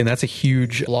And that's a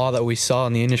huge flaw that we saw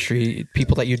in the industry.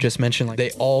 People that you just mentioned, like, they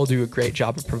all do a great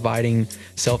job of providing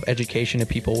self-education to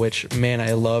people, which, man,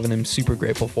 I love and I'm super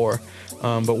grateful for.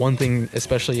 But one thing,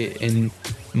 especially in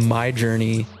my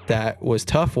journey, that was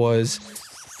tough was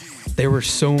there were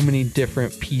so many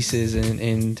different pieces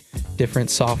and different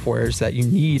softwares that you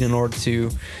need in order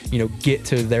to, get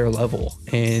to their level.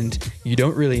 And you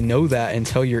don't really know that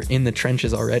until you're in the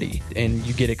trenches already and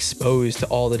you get exposed to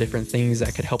all the different things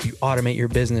that could help you automate your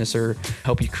business or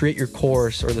help you create your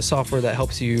course or the software that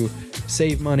helps you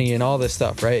save money and all this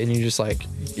stuff, right? And you're just like,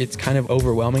 it's kind of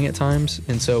overwhelming at times.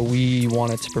 And so we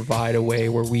wanted to provide a way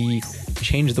where we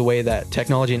change the way that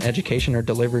technology and education are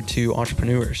delivered to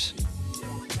entrepreneurs.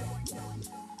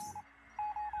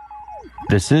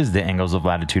 This is the Angles of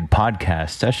Latitude podcast,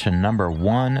 session number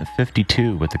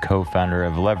 152 with the co-founder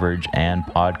of Leverage and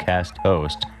podcast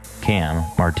host, Cam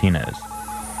Martinez. This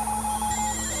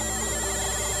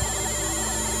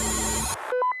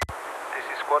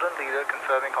is squadron leader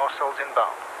confirming hostiles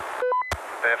inbound.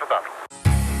 Prepare for battle.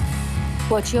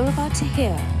 What you're about to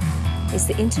hear is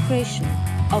the integration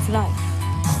of life.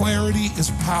 Clarity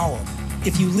is power.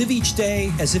 If you live each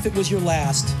day as if it was your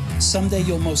last, someday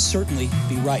you'll most certainly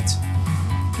be right.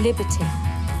 Liberty.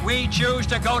 We choose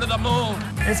to go to the moon.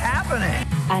 It's happening.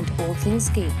 And all things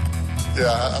geek.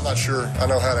 Yeah, I'm not sure I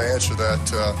know how to answer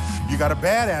that. You got a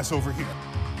badass over here.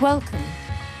 Welcome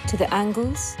to the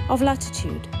Angles of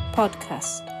Latitude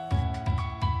podcast.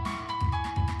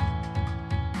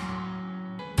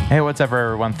 Hey, what's up,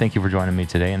 everyone? Thank you for joining me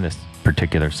today in this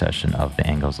particular session of the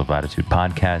Angles of Latitude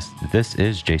podcast. This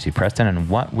is JC Preston, and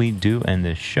what we do in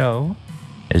this show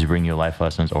is bring you life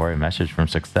lessons or a message from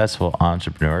successful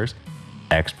entrepreneurs,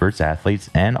 experts, athletes,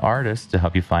 and artists to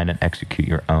help you find and execute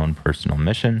your own personal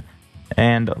mission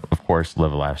and, of course,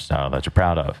 live a lifestyle that you're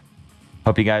proud of.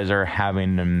 Hope you guys are having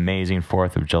an amazing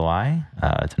 4th of July.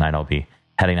 Tonight I'll be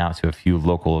heading out to a few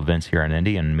local events here in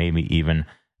Indy and maybe even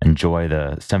enjoy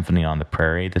the Symphony on the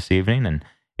Prairie this evening. And,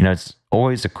 it's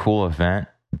always a cool event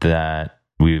that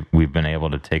we've been able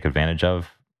to take advantage of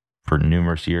for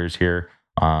numerous years here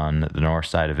on the north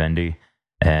side of Indy.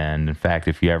 And in fact,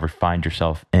 if you ever find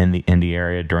yourself in the Indy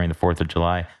area during the 4th of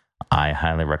July, I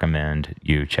highly recommend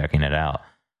you checking it out.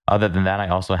 Other than that, I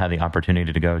also had the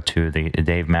opportunity to go to the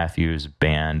Dave Matthews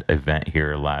Band event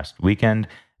here last weekend.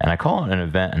 And I call it an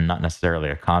event and not necessarily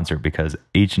a concert because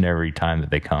each and every time that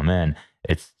they come in,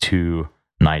 it's 2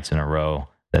 nights in a row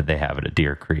that they have it at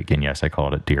Deer Creek. And yes, I call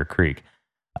it at Deer Creek.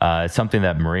 It's something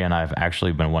that Maria and I have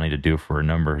actually been wanting to do for a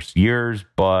number of years,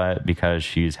 but because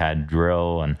she's had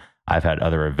drill and I've had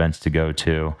other events to go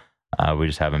to, we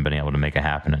just haven't been able to make it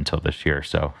happen until this year.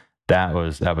 So that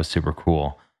was super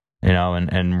cool,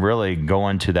 and really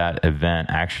going to that event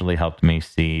actually helped me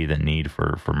see the need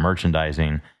for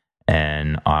merchandising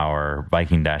and our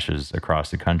biking dashes across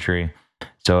the country.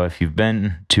 So if you've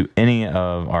been to any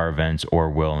of our events or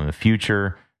will in the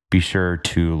future, be sure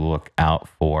to look out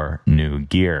for new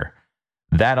gear.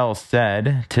 That all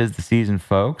said, 'tis the season,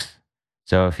 folks.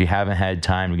 So if you haven't had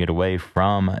time to get away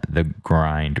from the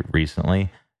grind recently,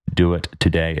 do it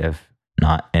today, if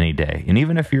not any day. And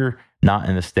even if you're not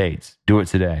in the States, do it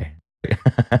today.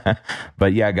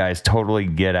 But yeah, guys, totally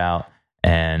get out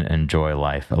and enjoy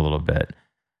life a little bit.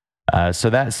 So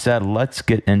that said, let's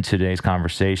get into today's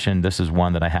conversation. This is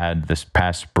one that I had this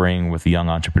past spring with a young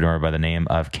entrepreneur by the name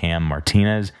of Cam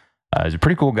Martinez. He's a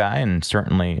pretty cool guy and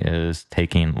certainly is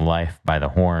taking life by the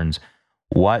horns.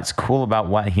 What's cool about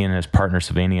what he and his partner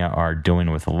Sylvania are doing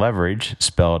with Leverage,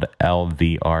 spelled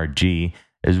LVRG,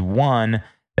 is one,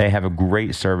 they have a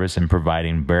great service in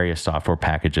providing various software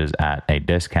packages at a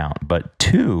discount. But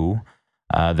two,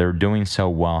 they're doing so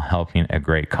while helping a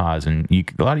great cause. And a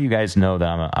lot of you guys know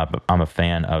that I'm a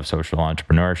fan of social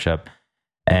entrepreneurship.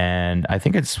 And I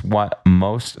think it's what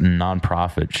most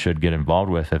nonprofits should get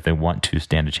involved with if they want to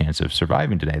stand a chance of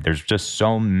surviving today. There's just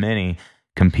so many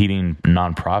competing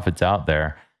nonprofits out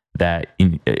there that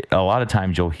a lot of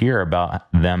times you'll hear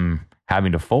about them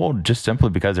having to fold just simply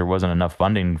because there wasn't enough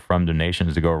funding from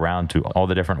donations to go around to all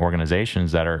the different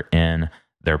organizations that are in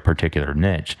their particular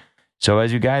niche. So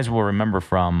as you guys will remember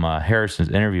from Harrison's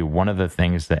interview, one of the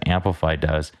things that Amplify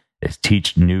does is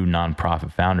teach new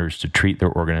nonprofit founders to treat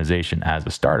their organization as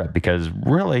a startup, because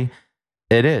really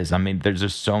it is. I mean, there's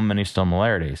just so many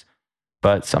similarities.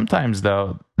 But sometimes,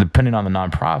 though, depending on the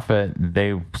nonprofit,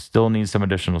 they still need some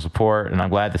additional support. And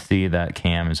I'm glad to see that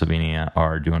Cam and Sylvania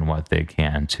are doing what they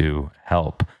can to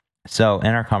help. So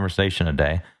in our conversation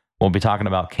today, we'll be talking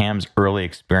about Cam's early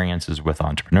experiences with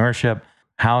entrepreneurship,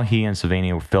 how he and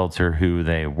Sylvania filter who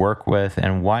they work with,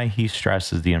 and why he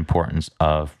stresses the importance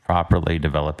of properly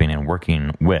developing and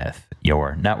working with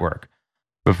your network.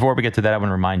 Before we get to that, I want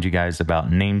to remind you guys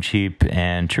about Namecheap.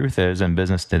 And truth is, in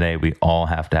business today, we all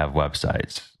have to have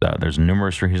websites. There's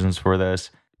numerous reasons for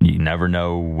this. You never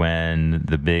know when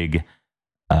the big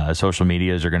social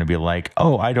medias are going to be like,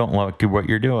 oh, I don't like what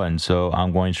you're doing, so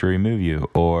I'm going to remove you.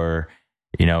 Or,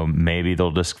 maybe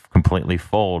they'll just completely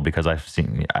fold, because I've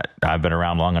been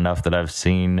around long enough that I've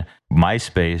seen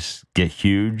MySpace get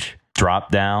huge, drop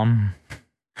down,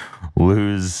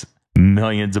 lose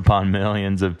millions upon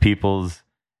millions of people's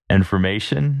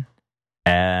information,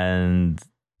 and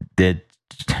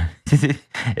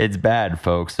it's bad,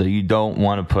 folks. So you don't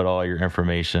want to put all your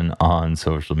information on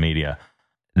social media.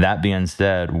 That being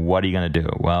said, what are you going to do?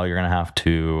 Well, you're going to have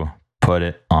to put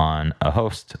it on a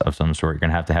host of some sort. You're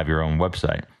going to have your own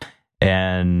website.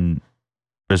 And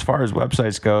as far as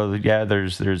websites go, yeah,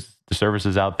 there's the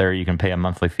services out there. You can pay a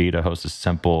monthly fee to host a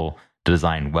simple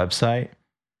design website.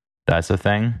 That's a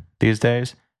thing these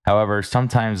days. However,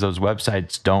 sometimes those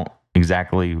websites don't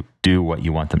exactly do what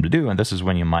you want them to do. And this is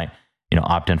when you might,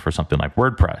 opt in for something like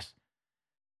WordPress.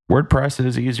 WordPress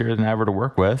is easier than ever to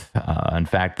work with. In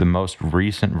fact, the most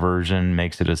recent version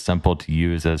makes it as simple to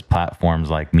use as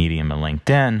platforms like Medium and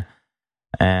LinkedIn.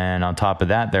 And on top of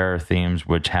that, there are themes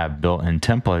which have built-in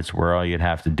templates where all you'd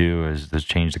have to do is just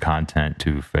change the content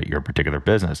to fit your particular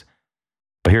business.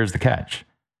 But here's the catch.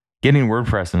 Getting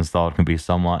WordPress installed can be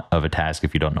somewhat of a task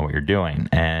if you don't know what you're doing.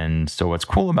 And so what's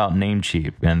cool about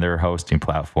Namecheap and their hosting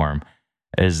platform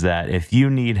is that if you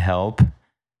need help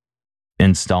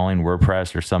installing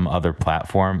WordPress or some other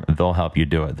platform, they'll help you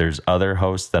do it. There's other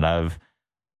hosts that I've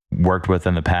worked with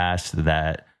in the past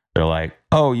that they're like,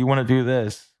 oh, you want to do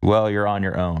this? Well, you're on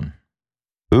your own.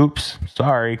 Oops,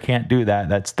 sorry, can't do that.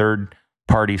 That's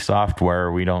third-party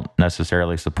software. We don't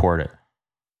necessarily support it.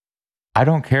 I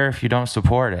don't care if you don't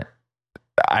support it.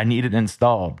 I need it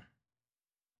installed.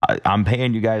 I'm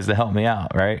paying you guys to help me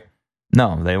out, right?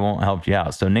 No, they won't help you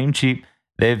out. So Namecheap,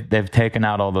 they've taken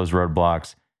out all those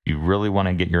roadblocks. If you really want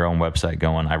to get your own website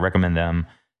going, I recommend them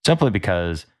simply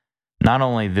because not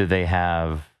only do they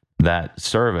have that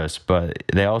service, but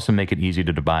they also make it easy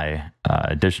to buy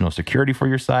additional security for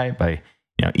your site by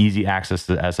easy access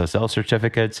to SSL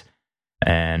certificates.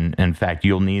 And in fact,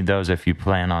 you'll need those if you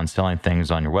plan on selling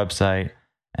things on your website.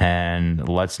 And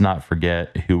let's not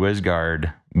forget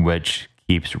WhoisGuard, which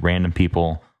keeps random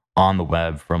people on the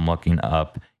web from looking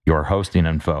up your hosting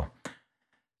info.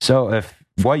 So if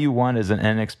what you want is an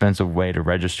inexpensive way to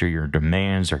register your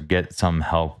domains or get some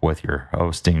help with your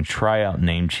hosting, try out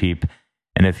Namecheap.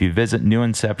 And if you visit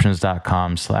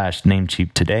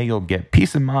newinceptions.com/Namecheap today, you'll get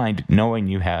peace of mind knowing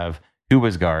you have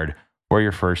WhoisGuard for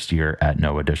your first year at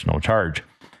no additional charge.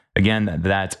 Again,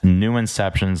 that's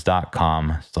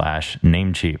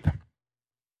newinceptions.com/Namecheap.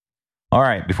 All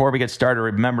right, before we get started,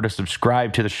 remember to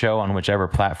subscribe to the show on whichever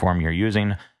platform you're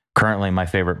using. Currently, my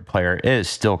favorite player is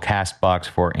still CastBox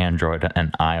for Android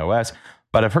and iOS,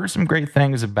 but I've heard some great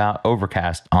things about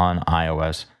Overcast on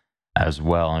iOS as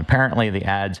well. And apparently the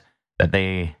ads that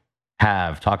they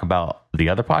have talk about the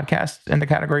other podcasts in the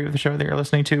category of the show that you're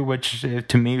listening to, which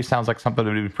to me sounds like something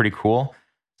that would be pretty cool.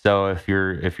 So if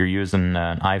you're using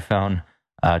an iPhone,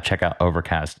 check out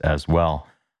Overcast as well.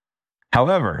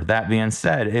 However, that being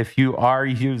said, if you are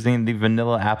using the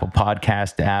vanilla Apple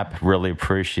Podcast app, really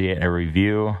appreciate a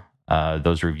review.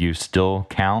 Those reviews still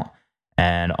count.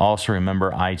 And also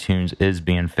remember, iTunes is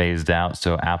being phased out,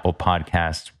 so Apple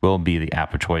Podcasts will be the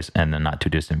app of choice in the not too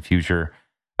distant future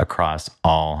across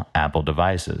all Apple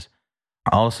devices.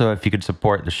 Also, if you could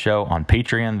support the show on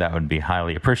Patreon, that would be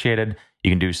highly appreciated.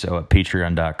 You can do so at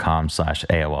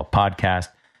patreon.com/AoL podcast.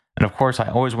 And of course, I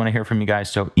always want to hear from you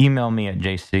guys, so email me at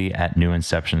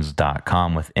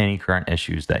jc@newinceptions.com with any current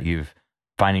issues that you've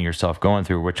finding yourself going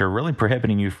through, which are really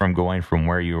prohibiting you from going from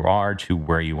where you are to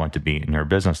where you want to be in your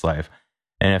business life.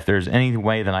 And if there's any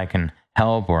way that I can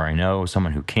help, or I know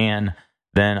someone who can,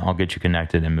 then I'll get you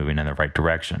connected and moving in the right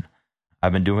direction.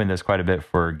 I've been doing this quite a bit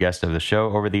for guests of the show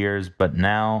over the years, but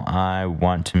now I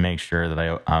want to make sure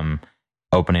that I'm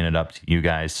opening it up to you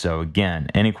guys. So again,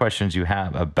 any questions you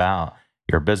have about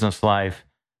your business life,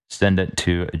 send it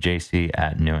to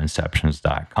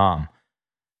jc@newinceptions.com.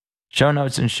 Show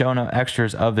notes and show note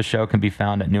extras of the show can be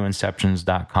found at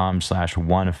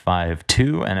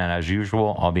newinceptions.com/152. And as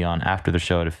usual, I'll be on after the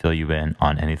show to fill you in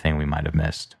on anything we might have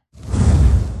missed.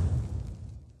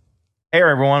 Hey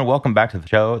everyone, welcome back to the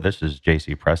show. This is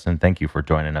JC Preston. Thank you for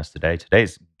joining us today.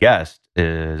 Today's guest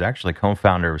is actually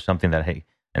co-founder of something that he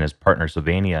and his partner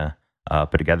Sylvania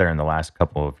put together in the last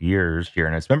couple of years here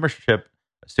in its membership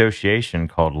association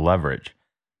called Leverage.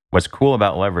 What's cool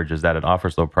about Leverage is that it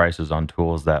offers low prices on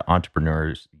tools that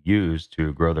entrepreneurs use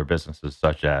to grow their businesses,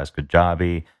 such as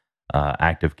Kajabi,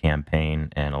 Active Campaign,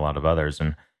 and a lot of others.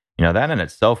 And that in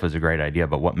itself is a great idea.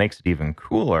 But what makes it even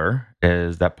cooler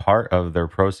is that part of their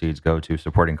proceeds go to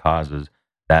supporting causes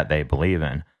that they believe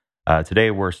in. Today,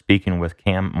 we're speaking with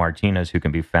Cam Martinez, who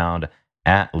can be found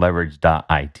at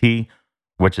LVRG.IT,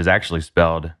 which is actually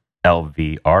spelled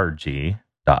LVRG.IT.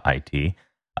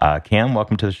 Cam,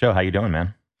 welcome to the show. How you doing,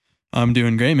 man? I'm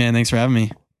doing great, man. Thanks for having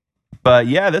me. But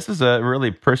yeah, this is a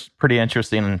really pretty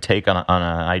interesting take on an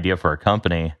idea for a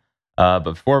company. But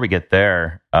before we get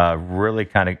there, really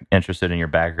kind of interested in your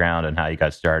background and how you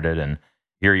got started. And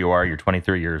here you are, you're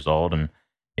 23 years old, and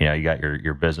you got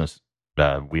your business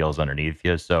wheels underneath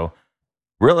you. So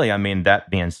really, I mean, that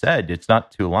being said, it's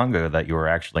not too long ago that you were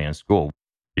actually in school.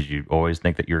 Did you always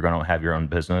think that you were going to have your own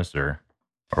business, or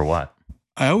what?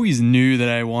 I always knew that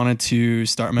I wanted to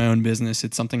start my own business.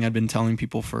 It's something I've been telling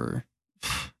people for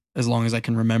as long as I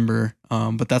can remember.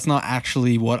 But that's not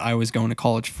actually what I was going to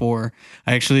college for.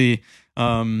 I actually,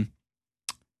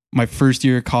 my first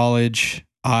year of college,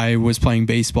 I was playing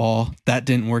baseball. That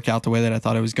didn't work out the way that I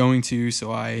thought I was going to.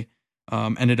 So I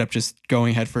ended up just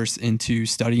going headfirst into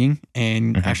studying,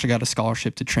 and actually got a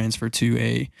scholarship to transfer to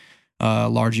a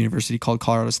large university called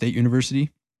Colorado State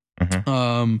University,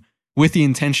 with the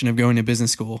intention of going to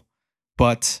business school.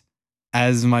 But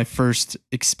as my first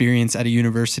experience at a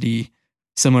university,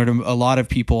 similar to a lot of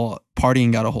people,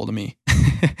 partying got a hold of me.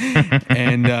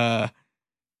 And I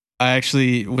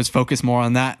actually was focused more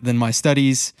on that than my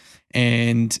studies,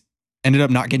 and ended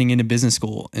up not getting into business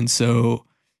school. And so,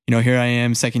 here I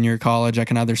am, second year of college. I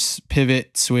can either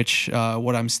pivot, switch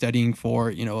what I'm studying for,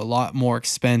 a lot more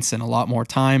expense and a lot more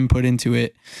time put into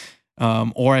it.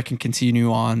 Or I can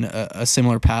continue on a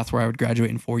similar path where I would graduate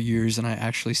in 4 years. And I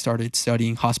actually started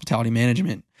studying hospitality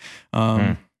management,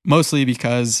 mostly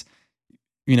because,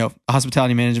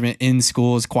 hospitality management in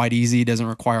school is quite easy. It doesn't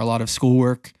require a lot of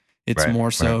schoolwork. It's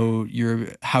more so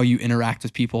how you interact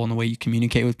with people and the way you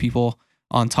communicate with people,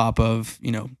 on top of,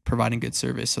 providing good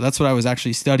service. So that's what I was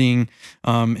actually studying.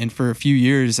 And for a few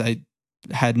years, I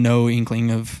had no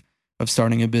inkling of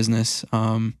starting a business.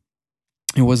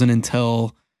 It wasn't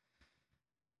until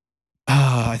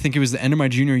I think it was the end of my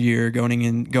junior year, going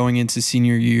into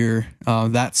senior year,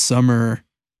 that summer,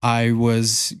 I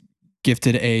was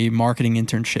gifted a marketing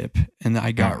internship, and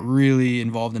I got really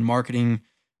involved in marketing.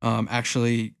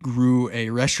 Actually grew a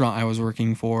restaurant I was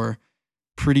working for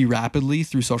pretty rapidly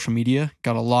through social media.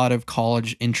 Got a lot of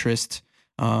college interest,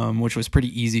 which was pretty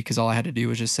easy because all I had to do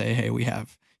was just say, hey, we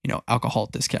have, alcohol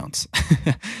discounts.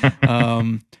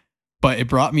 But it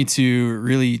brought me to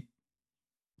really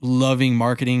loving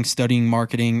marketing, studying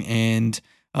marketing, and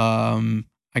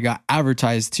I got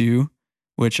advertised to,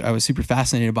 which I was super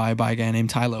fascinated by a guy named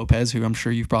Ty Lopez, who I'm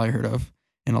sure you've probably heard of,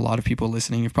 and a lot of people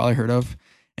listening you've probably heard of.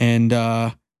 And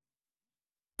I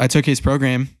took his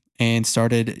program and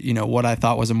started, what I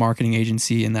thought was a marketing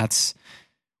agency. And that's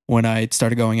when I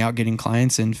started going out, getting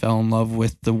clients, and fell in love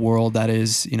with the world that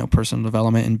is, personal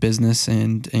development and business,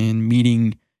 and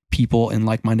meeting people in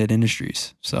like-minded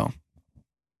industries. So,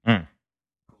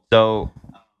 So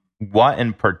what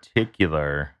in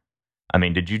particular, I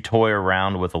mean, did you toy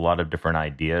around with a lot of different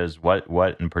ideas? What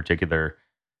in particular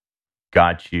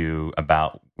got you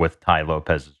with Ty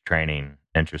Lopez's training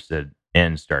interested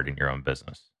in starting your own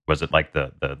business? Was it like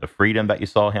the freedom that you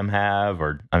saw him have,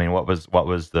 or I mean, what was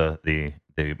the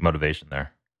motivation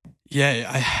there?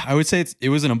 Yeah, I would say it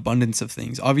was an abundance of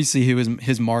things. Obviously,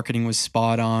 his marketing was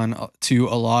spot on to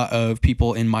a lot of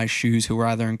people in my shoes who were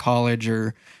either in college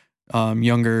or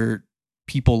younger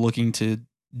people looking to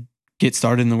get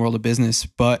started in the world of business.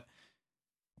 But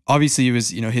obviously, it was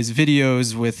his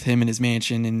videos with him in his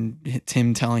mansion, and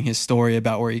him telling his story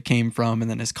about where he came from,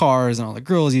 and then his cars and all the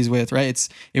girls he's with. Right?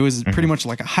 It was pretty much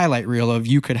like a highlight reel of,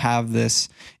 you could have this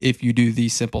if you do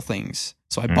these simple things.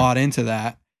 So I bought into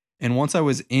that. And once I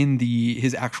was in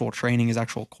his actual training, his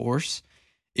actual course,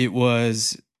 he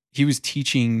was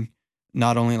teaching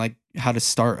not only like how to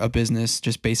start a business,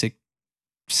 just basic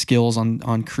skills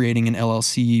on creating an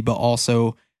LLC, but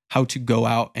also how to go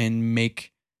out and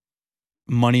make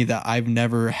money that I've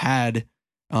never had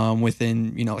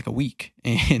within, like a week.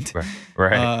 And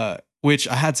which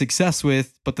I had success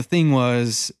with. But the thing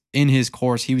was, in his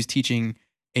course, he was teaching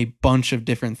a bunch of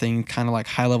different things, kind of like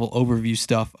high level overview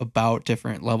stuff about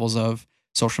different levels of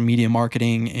social media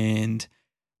marketing and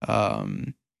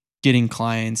getting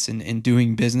clients and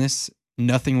doing business.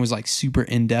 Nothing was like super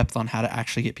in depth on how to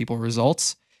actually get people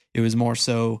results. It was more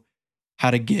so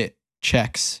how to get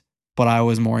checks, but I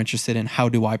was more interested in how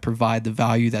do I provide the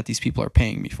value that these people are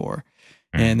paying me for.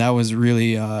 And that was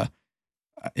really,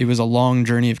 it was a long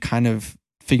journey of kind of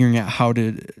figuring out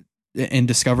and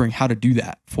discovering how to do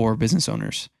that for business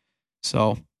owners.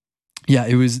 So yeah,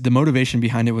 the motivation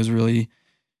behind it was really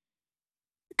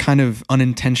kind of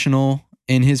unintentional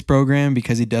in his program,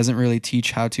 because he doesn't really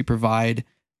teach how to provide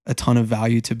a ton of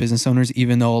value to business owners,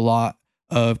 even though a lot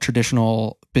of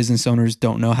traditional business owners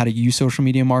don't know how to use social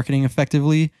media marketing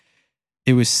effectively.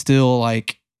 It was still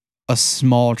like a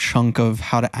small chunk of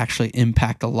how to actually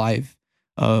impact the life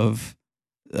of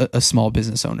a small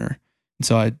business owner. And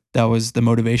so that was the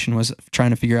motivation, was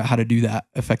trying to figure out how to do that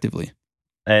effectively.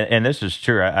 And this is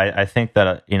true. I think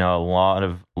that, a lot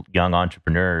of young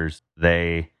entrepreneurs,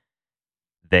 they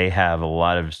have a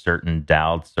lot of certain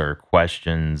doubts or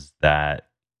questions that,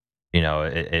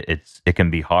 it can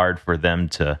be hard for them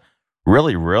to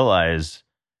really realize,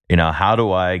 how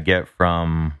do I get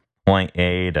from point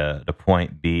A to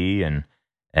point B? And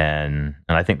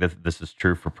I think that this is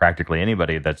true for practically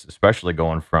anybody that's especially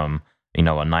going from, a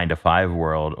 9-to-5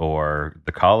 world or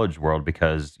the college world,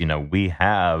 because, we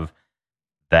have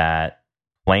that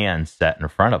plan set in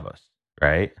front of us,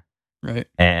 right? Right.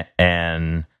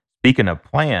 And speaking of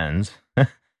plans,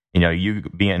 you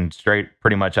being straight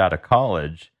pretty much out of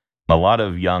college, a lot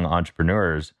of young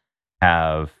entrepreneurs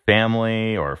have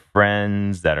family or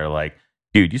friends that are like,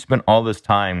 dude, you spent all this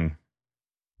time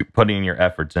putting your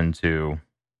efforts into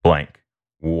blank.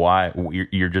 Why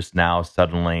you're just now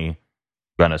suddenly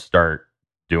going to start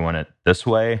doing it this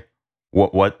way?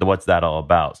 What's that all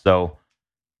about? So,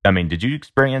 I mean, did you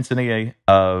experience any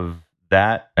of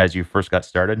that as you first got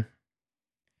started?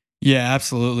 Yeah,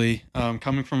 absolutely.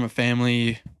 Coming from a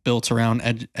family built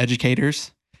around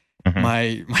educators,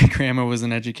 Mm-hmm. my grandma was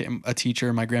a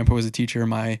teacher. My grandpa was a teacher.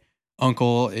 My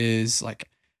uncle is like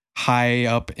high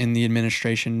up in the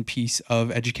administration piece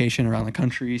of education around the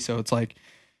country. So it's like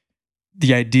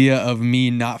the idea of me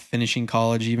not finishing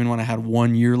college, even when I had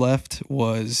 1 year left,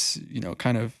 was,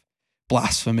 kind of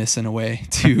blasphemous in a way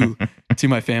to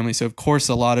my family. So of course,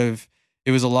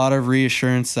 it was a lot of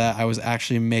reassurance that I was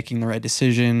actually making the right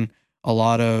decision. A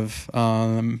lot of,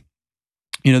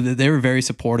 they were very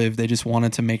supportive. They just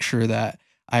wanted to make sure that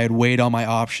I had weighed all my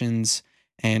options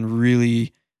and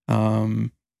really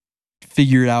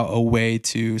figured out a way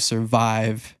to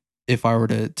survive if I were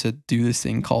to do this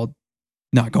thing called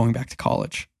not going back to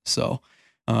college. So,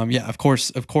 yeah, of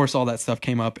course, all that stuff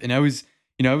came up, and I was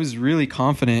really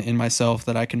confident in myself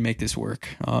that I can make this work.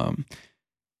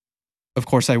 Of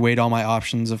course, I weighed all my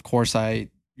options. Of course, I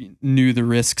knew the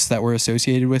risks that were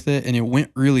associated with it, and it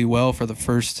went really well for the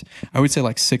first, I would say,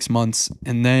 like 6 months.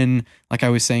 And then, like I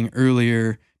was saying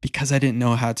earlier, because I didn't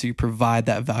know how to provide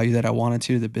that value that I wanted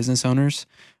to the business owners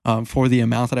for the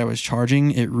amount that I was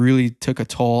charging, it really took a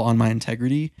toll on my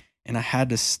integrity, and I had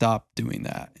to stop doing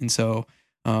that. And so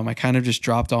I kind of just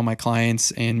dropped all my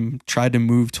clients and tried to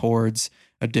move towards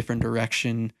a different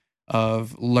direction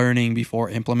of learning before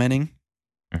implementing.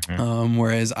 Mm-hmm.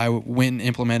 Whereas I went and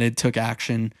implemented, took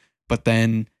action, but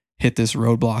then hit this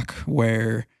roadblock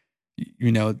where,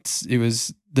 it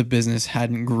was, the business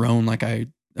hadn't grown like I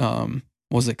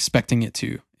was expecting it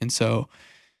to. And so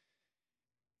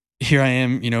here I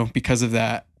am, because of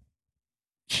that,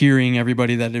 hearing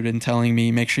everybody that had been telling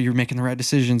me, make sure you're making the right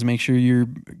decisions, make sure you're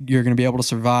going to be able to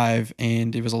survive.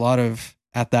 And it was a lot of,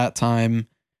 at that time,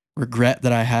 regret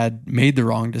that I had made the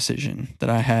wrong decision, that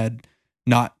I had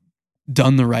not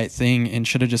done the right thing and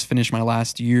should have just finished my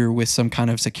last year with some kind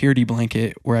of security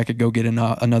blanket where I could go get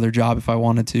another job if I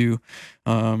wanted to,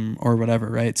 or whatever.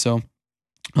 Right. So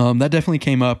that definitely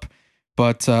came up,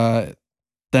 but then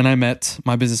I met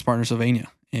my business partner, Sylvania,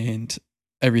 and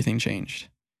everything changed.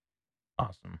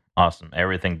 Awesome.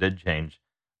 Everything did change.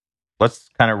 Let's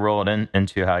kind of roll it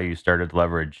into how you started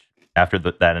Leverage. After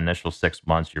that initial 6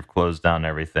 months, you've closed down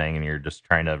everything and you're just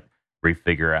trying to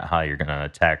refigure out how you're going to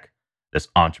attack this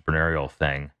entrepreneurial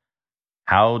thing.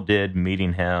 How did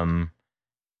meeting him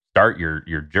start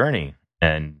your journey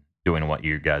and doing what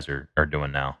you guys are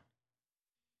doing now?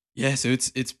 Yeah, so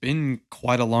it's been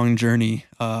quite a long journey,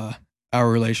 our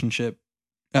relationship.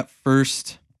 At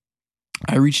first,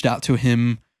 I reached out to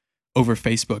him over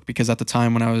Facebook because at the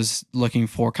time when I was looking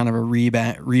for kind of a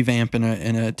revamp in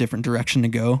a different direction to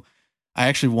go, I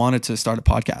actually wanted to start a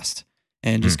podcast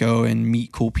and just go and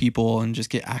meet cool people and just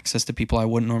get access to people I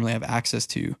wouldn't normally have access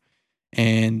to.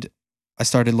 And I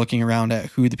started looking around at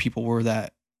who the people were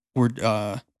that were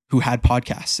who had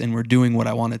podcasts and were doing what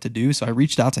I wanted to do. So I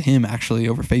reached out to him actually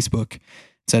over Facebook and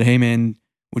said, "Hey man,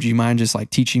 would you mind just like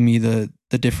teaching me the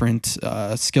different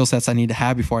skill sets I need to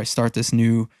have before I start this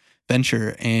new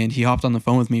venture?" And he hopped on the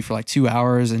phone with me for like 2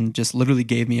 hours and just literally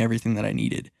gave me everything that I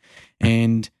needed.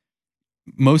 And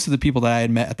most of the people that I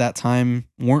had met at that time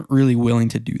weren't really willing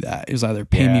to do that. It was either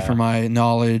pay me for my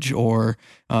knowledge or,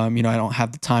 I don't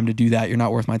have the time to do that. You're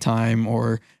not worth my time,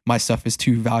 or my stuff is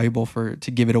too valuable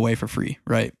to give it away for free.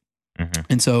 Right. Mm-hmm.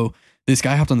 And so this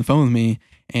guy hopped on the phone with me,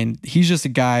 and he's just a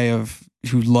guy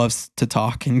who loves to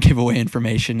talk and give away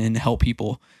information and help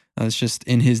people. It's just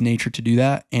in his nature to do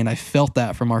that. And I felt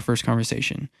that from our first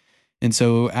conversation. And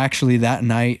so actually that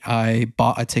night I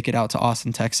bought a ticket out to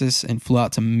Austin, Texas, and flew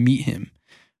out to meet him.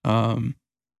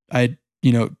 I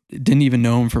didn't even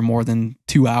know him for more than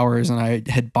 2 hours, and I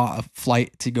had bought a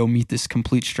flight to go meet this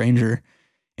complete stranger.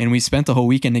 And we spent the whole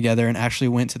weekend together and actually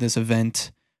went to this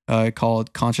event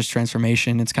called Conscious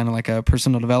Transformation. It's kind of like a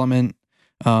personal development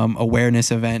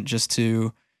awareness event, just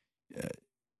to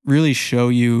really show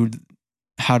you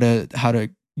how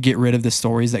to get rid of the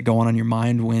stories that go on in your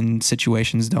mind when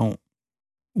situations don't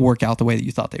work out the way that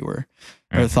you thought they were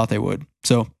or thought they would.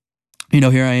 So,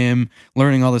 here I am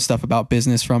learning all this stuff about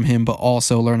business from him, but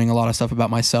also learning a lot of stuff about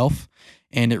myself.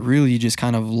 And it really just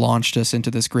kind of launched us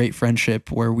into this great friendship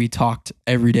where we talked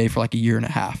every day for like a year and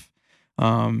a half,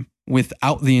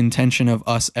 without the intention of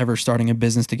us ever starting a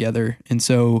business together. And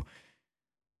so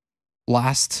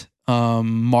last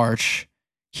March,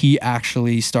 he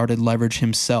actually started LVRG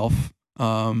himself.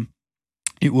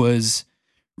 It was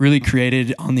really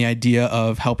created on the idea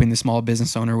of helping the small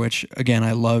business owner, which again,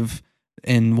 I love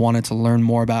and wanted to learn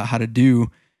more about how to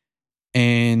do.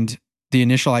 And the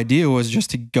initial idea was just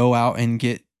to go out and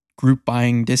get group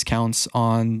buying discounts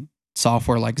on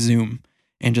software like Zoom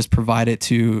and just provide it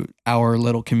to our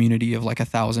little community of like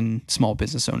 1,000 small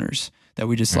business owners that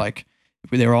we just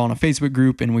they were all in a Facebook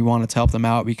group, and we wanted to help them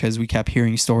out because we kept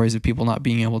hearing stories of people not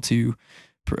being able to,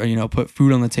 put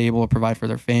food on the table or provide for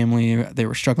their family. They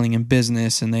were struggling in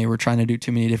business and they were trying to do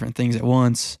too many different things at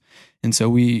once. And so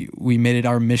we made it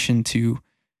our mission to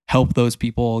help those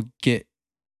people get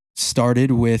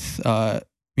started with,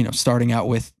 starting out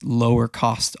with lower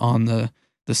cost on the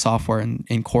software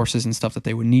and courses and stuff that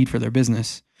they would need for their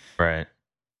business. Right.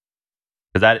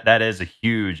 Because that is a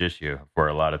huge issue for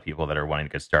a lot of people that are wanting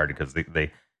to get started, because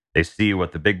they see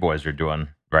what the big boys are doing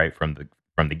right from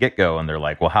the get-go, and they're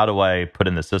like, well, how do I put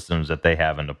in the systems that they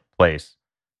have into place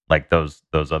like those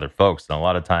other folks? And a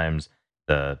lot of times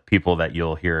the people that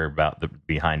you'll hear about the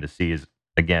behind the scenes,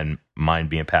 again, mine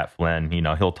being Pat Flynn,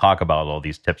 he'll talk about all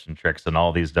these tips and tricks and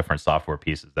all these different software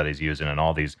pieces that he's using and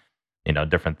all these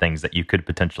different things that you could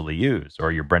potentially use.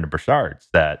 Or your Brendan Burchard's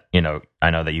that I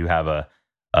know that you have a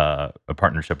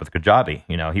partnership with Kajabi.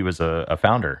 He was a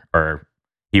founder, or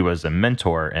he was a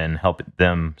mentor and helped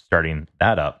them starting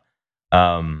that up.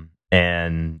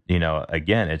 And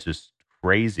again, it's just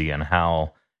crazy on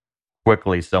how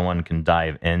quickly someone can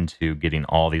dive into getting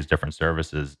all these different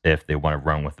services if they want to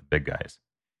run with the big guys.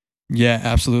 Yeah,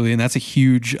 absolutely. And that's a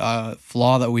huge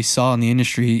flaw that we saw in the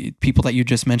industry. People that you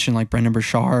just mentioned, like Brendan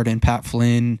Burchard and Pat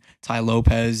Flynn, Ty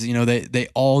Lopez, they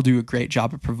all do a great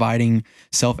job of providing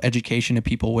self-education to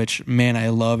people, which, man, I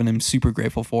love and I'm super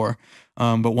grateful for.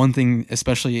 But one thing,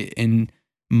 especially in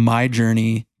my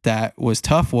journey, that was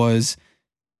tough was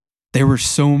there were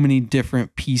so many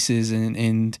different pieces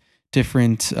and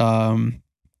different,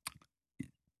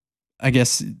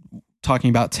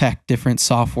 talking about tech, different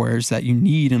softwares that you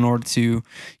need in order to,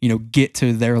 get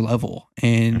to their level.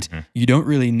 And you don't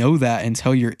really know that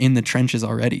until you're in the trenches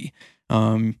already.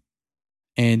 And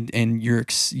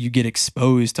you get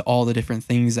exposed to all the different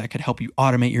things that could help you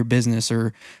automate your business,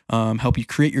 or help you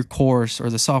create your course,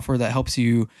 or the software that helps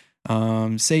you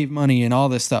save money and all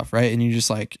this stuff. Right. And you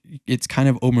just it's kind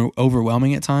of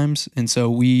overwhelming at times. And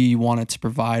so we wanted to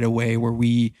provide a way where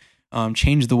we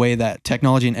change the way that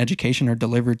technology and education are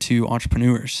delivered to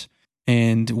entrepreneurs.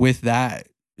 And with that,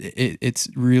 it's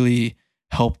really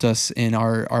helped us in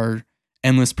our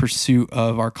endless pursuit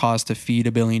of our cause to feed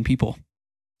 1 billion people.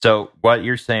 So what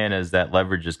you're saying is that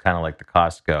LVRG is kind of like the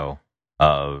Costco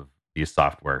of these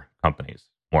software companies,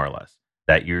 more or less.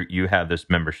 That you have this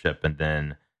membership, and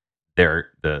then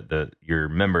your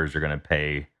members are going to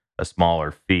pay a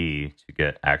smaller fee to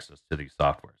get access to these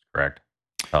softwares. Correct?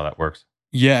 That's how that works.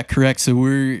 Yeah, correct.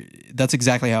 So that's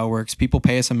exactly how it works. People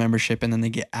pay us a membership, and then they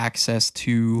get access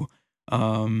to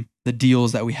the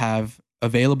deals that we have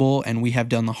available, and we have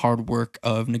done the hard work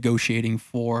of negotiating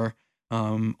for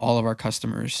all of our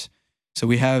customers. So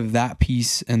we have that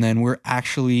piece, and then we're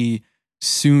actually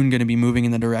soon going to be moving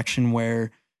in the direction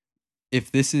where,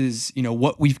 if this is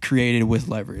what we've created with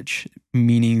LVRG,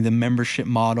 meaning the membership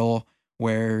model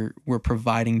where we're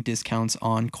providing discounts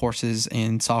on courses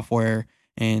and software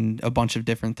and a bunch of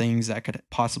different things that could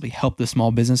possibly help the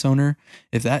small business owner,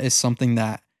 if that is something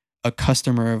that a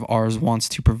customer of ours wants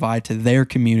to provide to their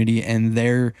community and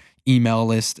their email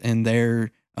list and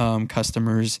their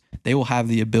customers, they will have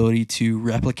the ability to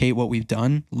replicate what we've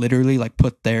done, literally like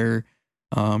put their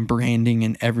branding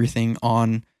and everything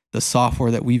on the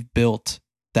software that we've built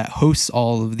that hosts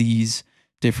all of these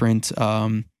different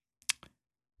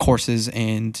courses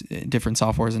and different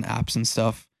softwares and apps and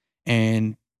stuff,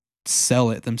 and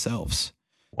sell it themselves.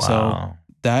 Wow. So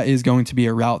that is going to be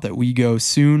a route that we go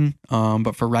soon.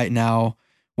 But for right now,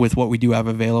 with what we do have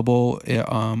available,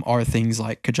 are things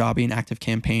like Kajabi and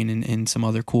ActiveCampaign and some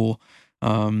other cool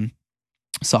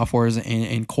softwares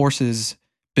and courses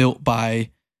built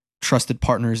by trusted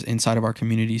partners inside of our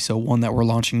community. So one that we're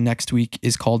launching next week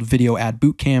is called Video Ad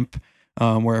Bootcamp,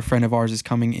 where a friend of ours is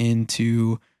coming in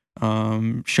to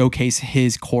showcase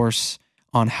his course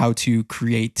on how to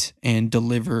create and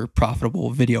deliver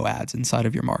profitable video ads inside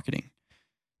of your marketing.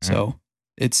 So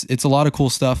it's a lot of cool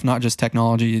stuff, not just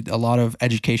technology. A lot of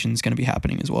education is going to be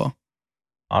happening as well.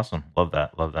 Awesome. Love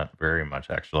that very much,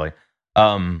 actually.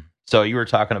 So you were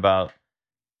talking about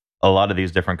a lot of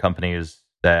these different companies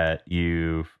that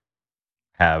you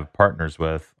have partners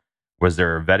with. Was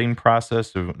there a vetting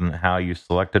process of how you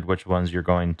selected which ones you're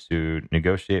going to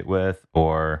negotiate with,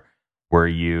 or were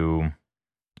you,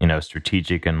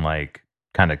 strategic in like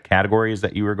kind of categories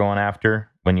that you were going after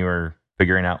when you were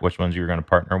figuring out which ones you were going to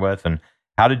partner with, and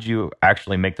how did you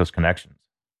actually make those connections?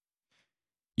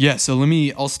 Yeah, so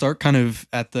I'll start kind of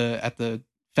at the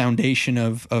foundation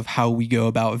of how we go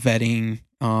about vetting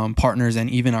partners and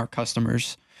even our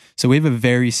customers. So we have a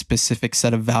very specific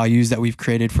set of values that we've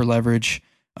created for Leverage.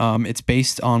 It's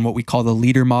based on what we call the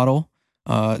leader model.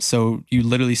 So you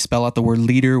literally spell out the word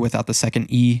leader without the second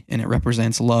E, and it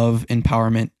represents love,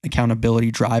 empowerment,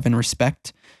 accountability, drive, and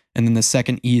respect. And then the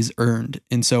second E is earned.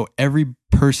 And so every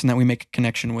person that we make a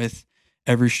connection with,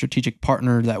 every strategic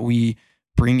partner that we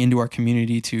bring into our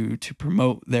community to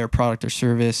promote their product or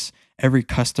service, every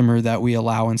customer that we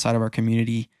allow inside of our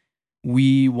community,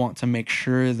 we want to make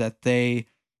sure that they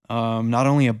not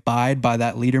only abide by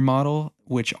that leader model,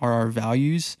 which are our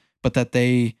values, but that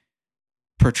they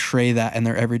portray that in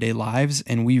their everyday lives.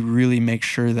 And we really make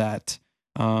sure that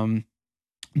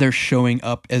they're showing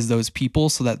up as those people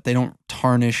so that they don't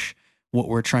tarnish what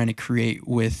we're trying to create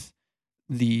with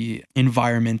the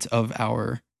environment of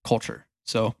our culture.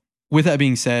 So with that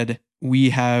being said, we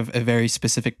have a very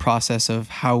specific process of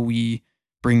how we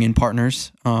bring in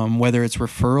partners, whether it's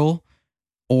referral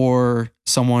or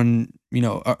someone,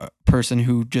 a person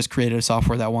who just created a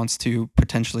software that wants to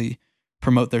potentially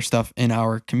promote their stuff in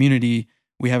our community.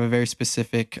 We have a very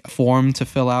specific form to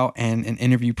fill out and an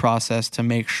interview process to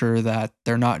make sure that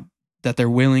they're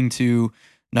willing to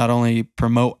not only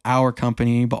promote our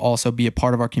company, but also be a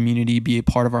part of our community, be a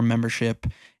part of our membership,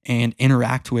 and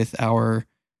interact with our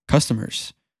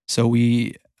customers. So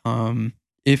we,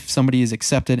 if somebody is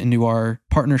accepted into our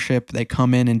partnership, they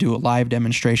come in and do a live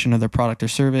demonstration of their product or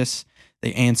service.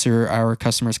 They answer our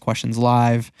customers' questions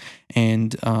live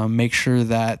and make sure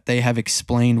that they have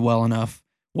explained well enough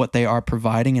what they are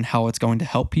providing and how it's going to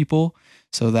help people,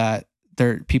 so that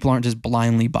people aren't just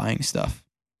blindly buying stuff.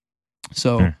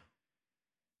 So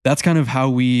that's kind of how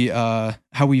we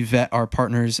vet our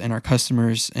partners and our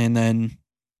customers. And then,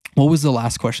 what was the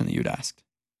last question that you'd asked?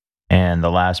 And the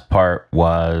last part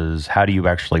was, how do you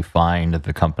actually find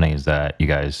the companies that you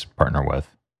guys partner with?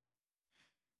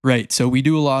 Right. So we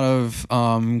do a lot of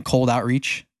cold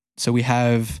outreach. So we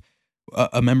have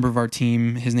a member of our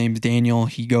team, his name's Daniel.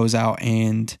 He goes out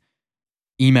and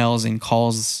emails and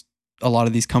calls a lot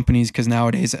of these companies, because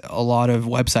nowadays a lot of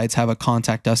websites have a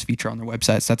contact us feature on their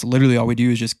websites. That's literally all we do,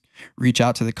 is just reach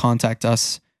out to the contact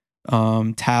us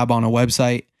tab on a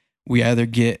website. We either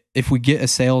if we get a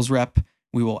sales rep,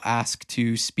 we will ask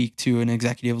to speak to an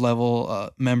executive level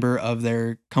member of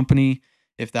their company.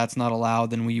 If that's not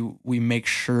allowed, then we make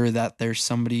sure that there's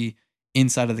somebody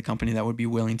inside of the company that would be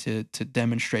willing to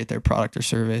demonstrate their product or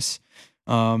service.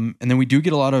 And then we do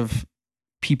get a lot of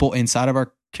people inside of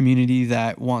our community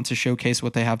that want to showcase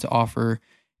what they have to offer,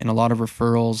 and a lot of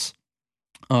referrals.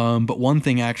 But one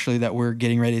thing actually that we're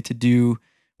getting ready to do,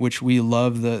 which we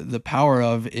love the power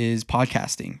of, is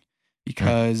podcasting,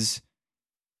 because,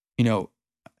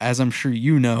 as I'm sure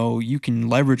you can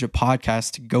leverage a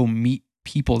podcast to go meet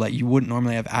people that you wouldn't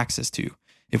normally have access to.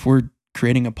 If we're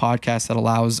creating a podcast that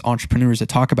allows entrepreneurs to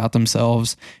talk about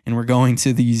themselves, and we're going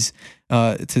to these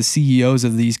to CEOs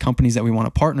of these companies that we want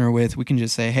to partner with, we can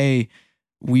just say, hey,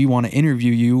 we want to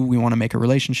interview you. We want to make a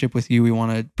relationship with you. We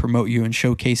want to promote you and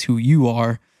showcase who you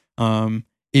are,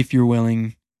 if you're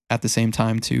willing at the same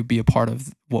time to be a part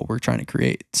of what we're trying to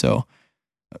create. So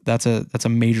that's a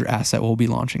major asset we'll be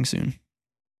launching soon.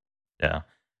 Yeah.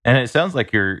 And it sounds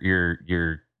like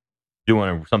you're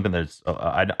doing something that's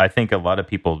I think a lot of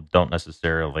people don't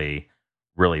necessarily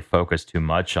really focus too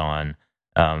much on,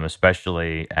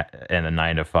 especially in the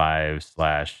 9 to 5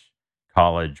 slash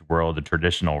college world, the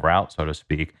traditional route, so to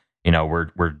speak.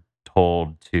 We're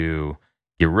told to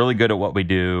get really good at what we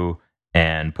do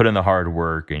and put in the hard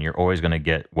work, and you're always going to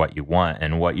get what you want.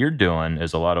 And what you're doing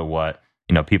is a lot of what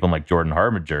people like Jordan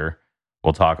Harbinger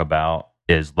will talk about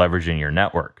is leveraging your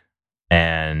network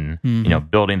and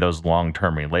building those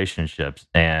long-term relationships.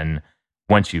 And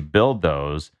once you build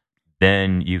those,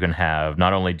 then you can have,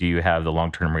 not only do you have the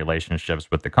long-term relationships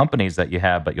with the companies that you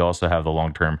have, but you also have the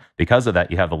long-term, because of that,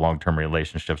 you have the long-term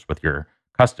relationships with your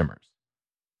customers.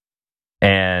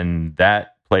 And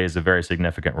that plays a very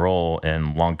significant role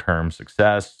in long-term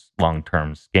success,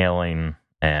 long-term scaling,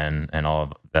 and all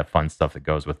of that fun stuff that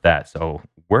goes with that. So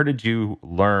where did you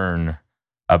learn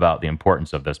about the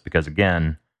importance of this? Because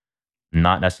again,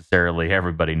 not necessarily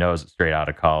everybody knows it straight out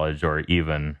of college or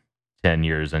even 10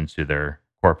 years into their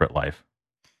corporate life.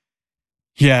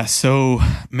 Yeah. So,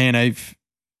 man,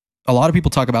 a lot of people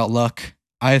talk about luck.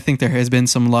 I think there has been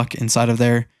some luck inside of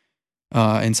the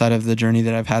journey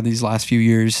that I've had these last few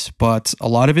years, but a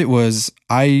lot of it was,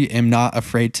 I am not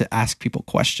afraid to ask people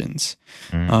questions.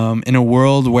 In a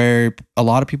world where a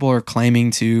lot of people are claiming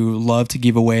to love to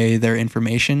give away their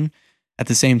information, at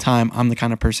the same time, I'm the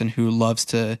kind of person who loves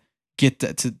to get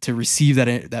that, to receive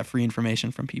that free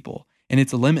information from people. And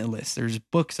it's limitless. There's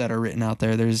books that are written out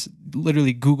there. There's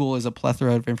literally, Google is a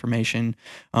plethora of information.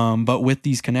 But with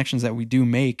these connections that we do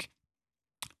make,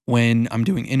 when I'm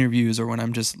doing interviews or when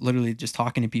I'm just literally just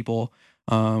talking to people,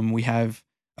 we have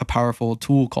a powerful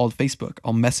tool called Facebook.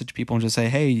 I'll message people and just say,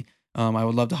 hey, I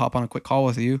would love to hop on a quick call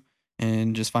with you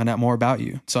and just find out more about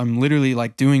you. So I'm literally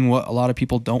like doing what a lot of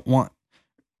people don't want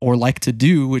or like to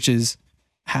do, which is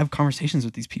have conversations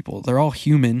with these people. They're all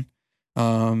human.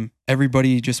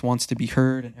 Everybody just wants to be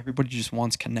heard and everybody just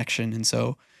wants connection. And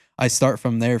so I start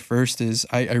from there first. Is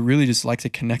I really just like to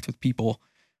connect with people.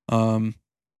 And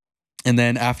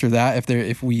then after that,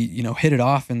 if we hit it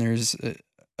off and there's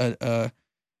an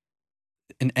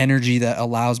energy that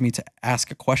allows me to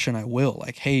ask a question, I will.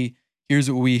 Like, hey, here's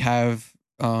what we have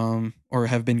or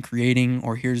have been creating,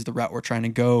 or here's the route we're trying to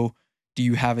go. Do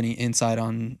you have any insight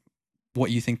on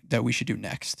what you think that we should do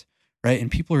next? Right?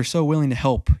 And people are so willing to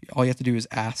help. All you have to do is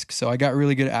ask. So I got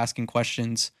really good at asking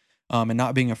questions and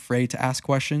not being afraid to ask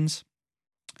questions.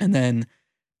 And then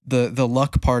the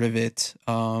luck part of it.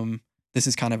 This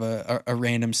is kind of a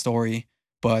random story,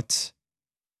 but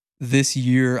this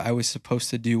year I was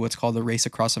supposed to do what's called the Race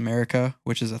Across America,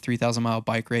 which is a 3,000-mile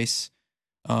bike race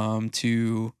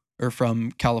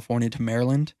from California to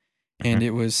Maryland. And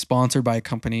it was sponsored by a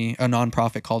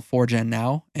nonprofit called 4Gen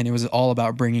Now. And it was all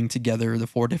about bringing together the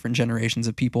 4 different generations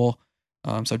of people.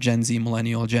 So Gen Z,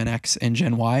 Millennial, Gen X, and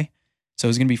Gen Y. So it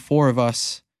was going to be 4 of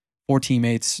us, 4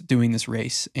 teammates doing this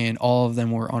race. And all of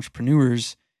them were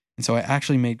entrepreneurs. And so I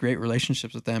actually made great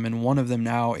relationships with them. And one of them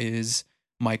now is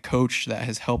my coach that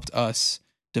has helped us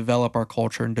develop our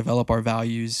culture and develop our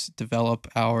values, develop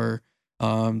our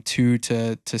 2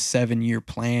 to 7 year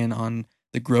plan on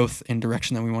the growth and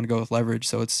direction that we want to go with Leverage.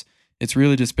 So it's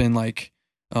really just been like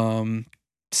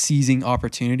seizing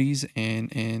opportunities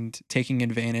and taking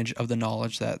advantage of the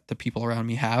knowledge that the people around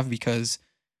me have, because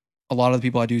a lot of the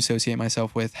people I do associate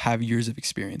myself with have years of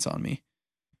experience on me.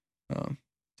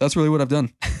 That's really what I've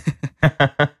done.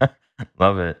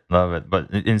 Love it. But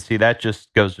and see, that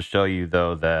just goes to show you,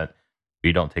 though, that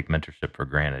you don't take mentorship for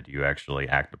granted. You actually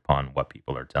act upon what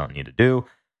people are telling you to do,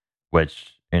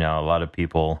 which, a lot of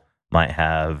people might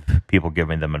have people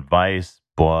giving them advice,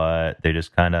 but they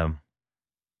just kind of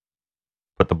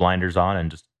put the blinders on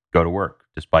and just go to work,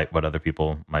 despite what other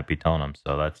people might be telling them.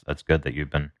 So that's good that you've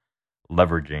been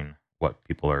leveraging what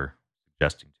people are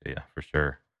suggesting to you, for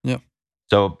sure. Yeah.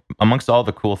 So amongst all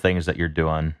the cool things that you're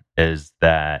doing is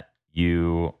that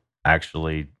you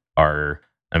actually are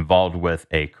involved with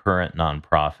a current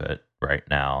nonprofit right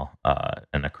now,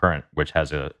 and which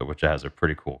has a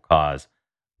pretty cool cause,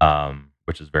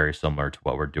 which is very similar to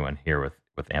what we're doing here with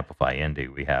Amplify Indy.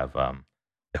 We have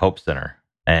the Hope Center,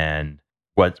 and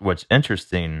what's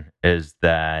interesting is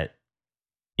that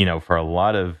for a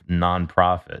lot of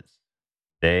nonprofits,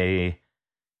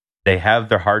 they have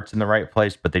their hearts in the right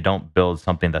place, but they don't build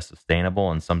something that's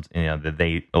sustainable. And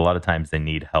a lot of times they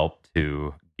need help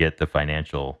to get the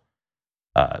financial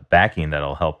backing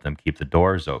that'll help them keep the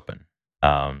doors open.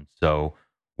 So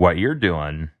what you're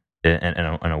doing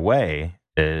in a way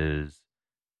is,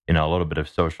 a little bit of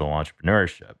social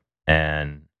entrepreneurship.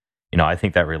 And, I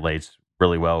think that relates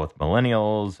really well with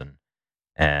millennials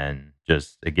and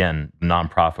just, again,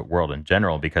 nonprofit world in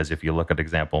general. Because if you look at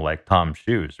example like Tom's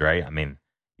Shoes, right? I mean,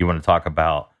 you want to talk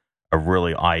about a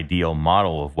really ideal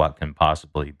model of what can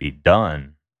possibly be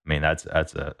done. I mean, that's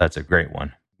a great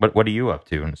one. What are you up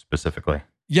to specifically?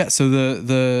 Yeah, so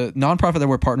the nonprofit that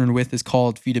we're partnered with is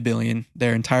called Feed a Billion.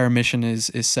 Their entire mission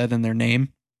is said in their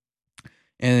name,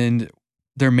 and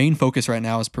their main focus right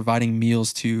now is providing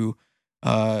meals to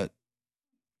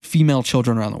female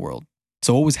children around the world.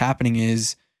 So what was happening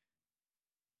is,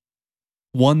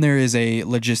 one, there is a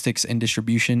logistics and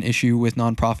distribution issue with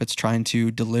nonprofits trying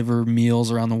to deliver meals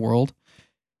around the world.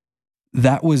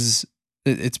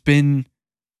 It's been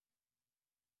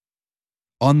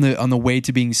on the way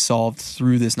to being solved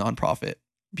through this nonprofit,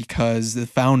 because the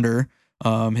founder,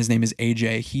 his name is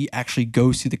AJ, he actually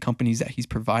goes to the companies that he's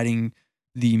providing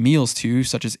the meals to,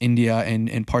 such as India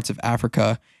and parts of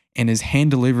Africa, and is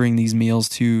hand delivering these meals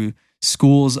to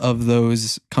schools of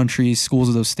those countries, schools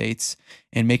of those states,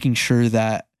 and making sure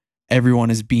that everyone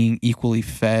is being equally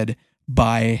fed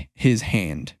by his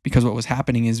hand. Because what was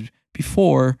happening is,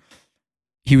 before,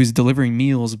 he was delivering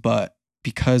meals, but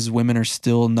because women are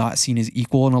still not seen as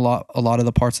equal in a lot of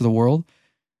the parts of the world,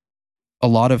 a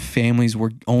lot of families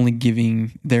were only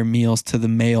giving their meals to the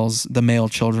male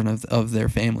children of their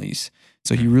families.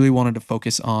 So he really wanted to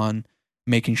focus on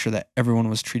making sure that everyone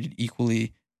was treated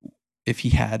equally if he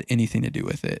had anything to do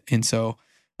with it. And so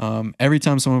every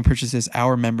time someone purchases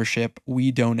our membership,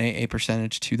 we donate a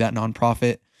percentage to that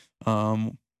nonprofit,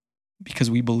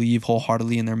 because we believe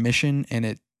wholeheartedly in their mission,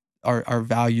 and our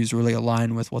values really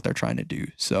align with what they're trying to do.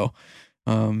 So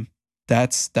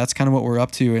that's kind of what we're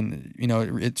up to. And,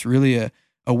 it's really a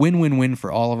win-win-win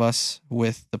for all of us,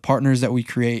 with the partners that we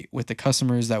create, with the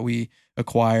customers that we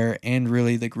acquire, and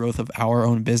really the growth of our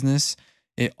own business.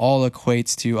 It all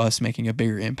equates to us making a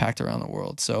bigger impact around the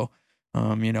world. So,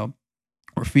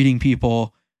 we're feeding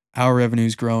people, our revenue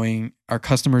is growing, our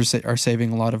customers are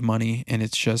saving a lot of money, and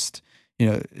it's just,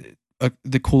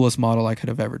 the coolest model I could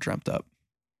have ever dreamt up.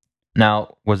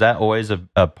 Now, was that always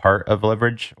a part of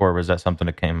Leverage, or was that something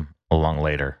that came along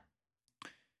later?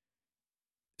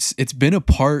 It's been a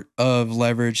part of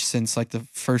Leverage since like the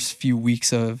first few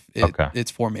weeks of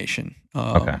its formation.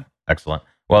 Okay, excellent.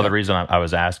 Well, yeah. The reason I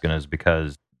was asking is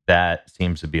because that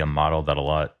seems to be a model that a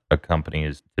lot of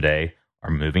companies today are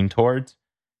moving towards.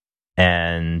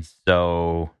 And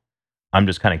so I'm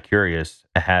just kind of curious,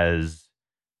 I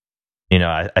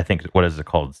think, what is it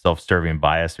called? Self-serving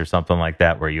bias or something like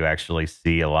that, where you actually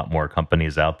see a lot more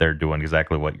companies out there doing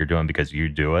exactly what you're doing because you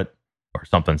do it, or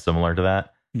something similar to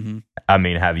that. Mm-hmm. I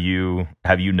mean, have you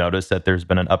noticed that there's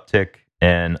been an uptick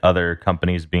in other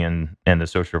companies being in the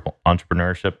social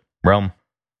entrepreneurship realm?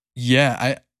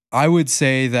 Yeah, I would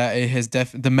say that it has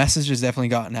the message has definitely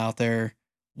gotten out there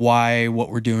why what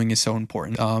we're doing is so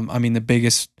important. I mean, the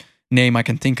biggest name I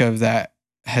can think of that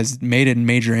has made a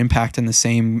major impact in the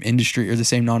same industry or the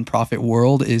same nonprofit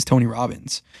world is Tony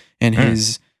Robbins and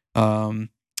his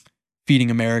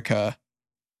Feeding America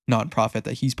nonprofit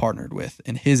that he's partnered with.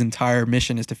 And his entire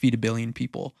mission is to feed 1 billion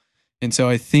people. And so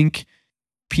I think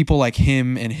people like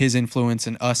him and his influence,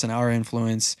 and us and our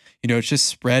influence, it's just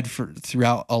spread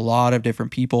throughout a lot of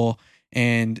different people.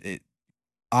 And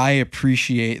I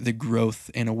appreciate the growth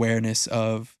and awareness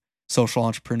of social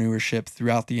entrepreneurship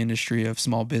throughout the industry of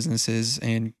small businesses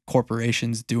and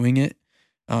corporations doing it,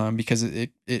 because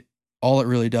it all it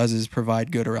really does is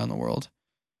provide good around the world.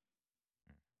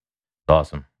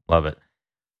 Awesome. Love it.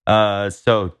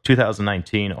 So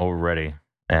 2019 already,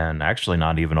 and actually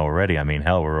not even already. I mean,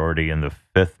 hell, we're already in the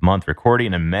 5th month,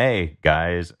 recording in May,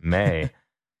 guys, May.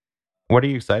 What are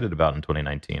you excited about in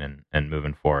 2019 and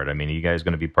moving forward? I mean, are you guys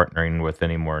going to be partnering with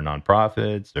any more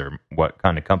nonprofits, or what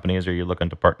kind of companies are you looking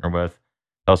to partner with?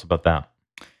 Tell us about that.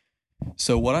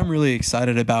 So what I'm really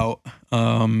excited about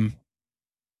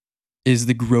is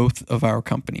the growth of our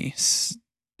company.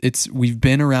 We've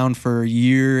been around for a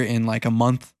year and like a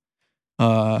month,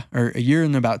 or a year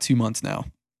and about 2 months now.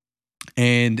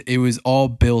 And it was all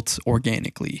built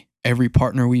organically. Every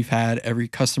partner we've had, every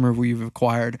customer we've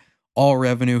acquired, all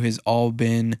revenue has all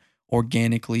been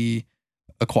organically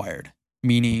acquired,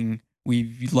 meaning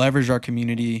we've leveraged our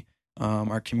community.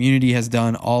 Our community has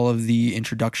done all of the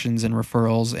introductions and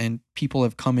referrals, and people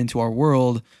have come into our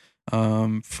world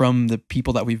from the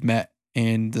people that we've met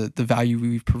and the value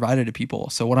we've provided to people.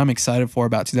 So what I'm excited for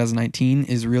about 2019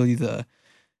 is really the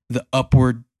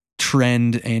upward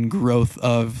trend and growth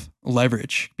of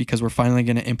Leverage, because we're finally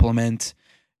going to implement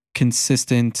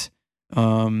consistent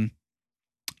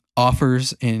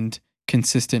offers and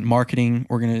consistent marketing.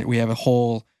 We have a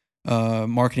whole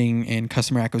marketing and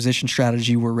customer acquisition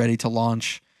strategy we're ready to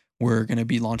launch. We're going to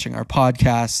be launching our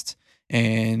podcast,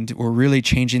 and we're really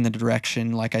changing the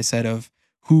direction, like I said, of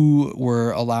who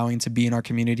we're allowing to be in our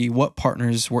community, what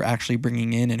partners we're actually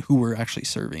bringing in, and who we're actually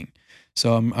serving.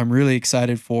 So I'm really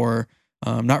excited for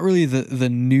not really the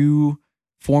new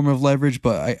form of leverage,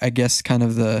 but I guess kind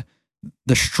of the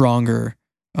stronger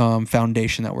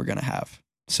foundation that we're going to have.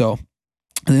 So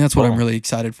I think that's what I'm really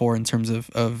excited for in terms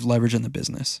of leverage in the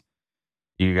business.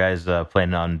 You guys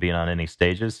planning on being on any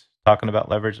stages talking about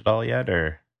leverage at all yet,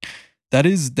 or? That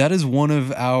is one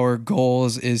of our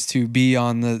goals, is to be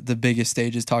on the biggest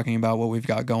stages talking about what we've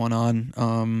got going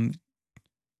on.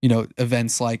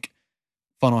 Events like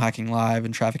Funnel Hacking Live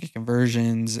and Traffic and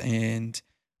Conversions, and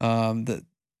the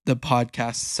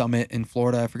podcast summit in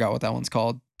Florida. I forgot what that one's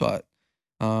called, but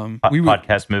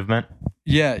podcast movement.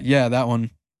 Yeah, that one.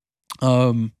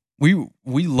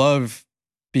 We love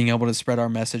being able to spread our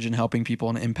message and helping people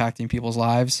and impacting people's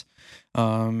lives.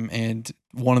 And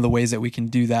one of the ways that we can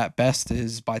do that best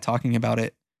is by talking about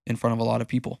it in front of a lot of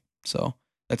people. So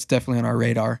that's definitely on our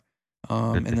radar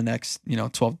in the next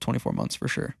 12 to 24 months for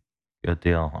sure. Good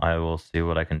deal. I will see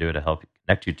what I can do to help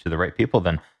connect you to the right people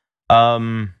then.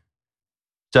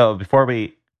 So before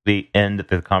we end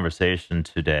the conversation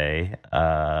today,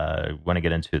 I want to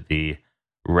get into the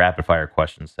rapid fire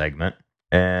question segment.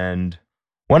 And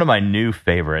one of my new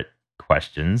favorite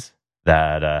questions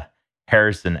that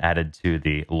Harrison added to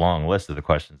the long list of the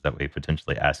questions that we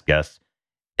potentially ask guests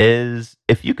is,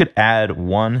 if you could add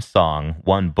one song,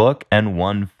 one book, and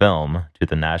one film to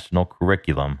the national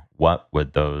curriculum, what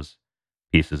would those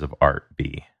pieces of art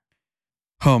be?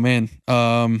 Oh man,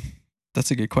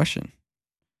 that's a good question.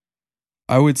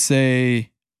 I would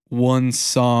say one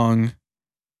song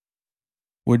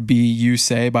would be "You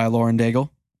Say" by Lauren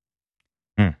Daigle.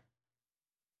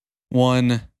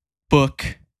 One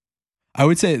book, I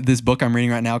would say this book I'm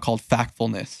reading right now called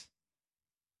Factfulness.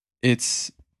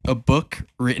 It's a book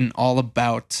written all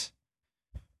about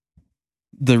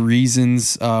the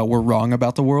reasons we're wrong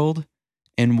about the world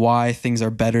and why things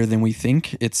are better than we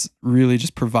think. It's really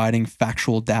just providing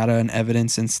factual data and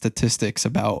evidence and statistics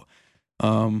about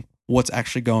what's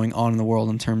actually going on in the world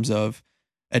in terms of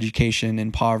education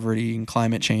and poverty and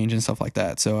climate change and stuff like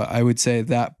that. So I would say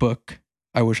that book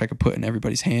I wish I could put in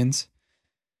everybody's hands.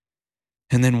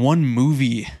 And then one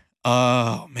movie,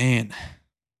 oh man,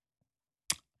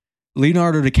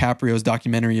 Leonardo DiCaprio's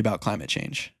documentary about climate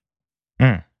change.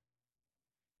 Yeah,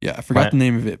 I forgot the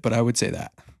name of it, but I would say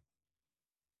that.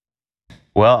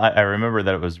 Well, I remember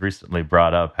that it was recently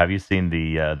brought up. Have you seen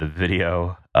the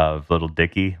video of Little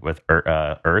Dicky with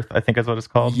Earth? I think is what it's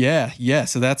called. Yeah.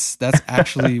 So that's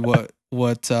actually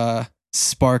what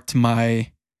sparked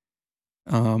my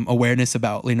awareness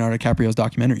about Leonardo DiCaprio's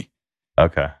documentary.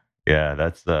 Okay, yeah,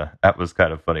 that was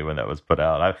kind of funny when that was put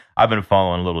out. I've been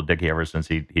following Little Dicky ever since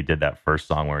he did that first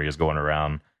song where he was going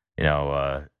around,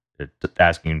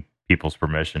 asking people's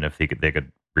permission if they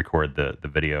could record the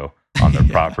video on their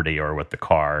property or with the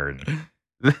car, and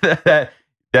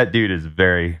that dude is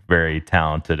very, very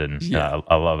talented, and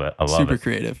I love it. I love super it. Super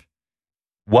creative.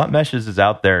 What message is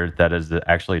out there that is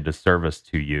actually a disservice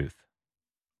to youth?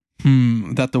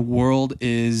 That the world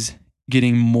is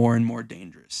getting more and more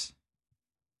dangerous.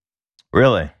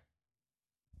 Really?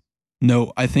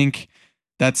 No, I think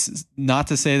that's not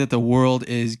to say that the world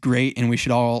is great and we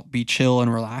should all be chill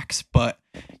and relax, but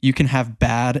you can have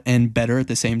bad and better at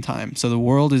the same time. So the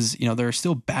world is, there are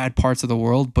still bad parts of the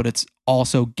world, but it's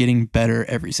also getting better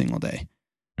every single day.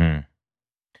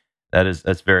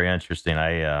 That's very interesting.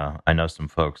 I know some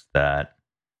folks that,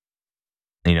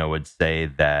 would say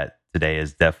that today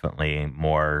is definitely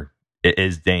more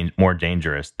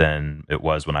dangerous than it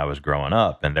was when I was growing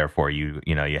up, and therefore your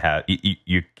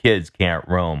kids can't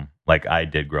roam like I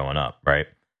did growing up, right?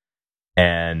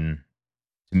 And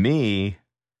to me,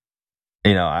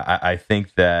 I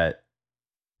think the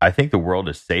world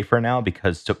is safer now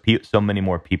because so many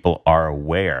more people are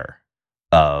aware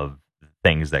of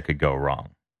things that could go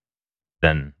wrong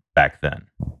than back then.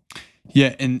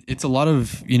 Yeah, and it's a lot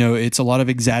of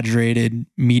exaggerated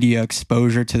media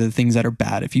exposure to the things that are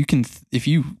bad. If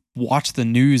you watch the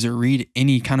news or read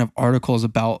any kind of articles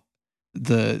about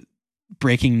the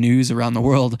breaking news around the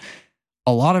world,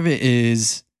 a lot of it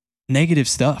is negative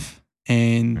stuff,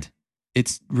 and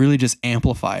it's really just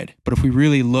amplified. But if we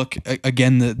really look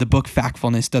again, the book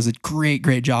Factfulness does a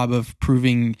great job of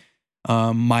proving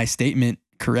my statement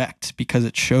correct, because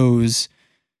it shows,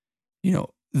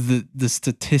 the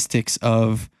statistics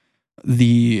of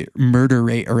the murder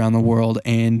rate around the world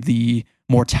and the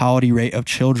mortality rate of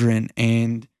children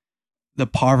and the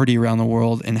poverty around the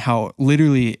world, and how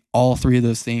literally all three of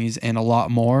those things and a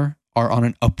lot more are on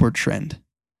an upward trend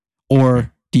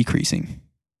or decreasing.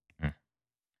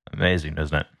 Amazing,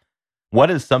 isn't it? What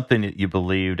is something that you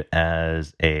believed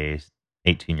as a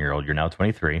 18-year-old? You're now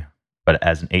 23, but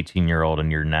as an 18-year-old,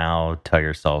 and you're now tell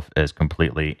yourself is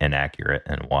completely inaccurate,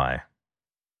 and why?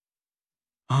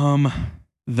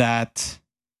 That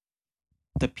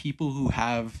the people who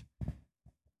have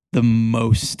the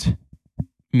most,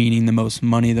 meaning the most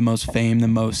money, the most fame, the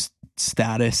most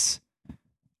status,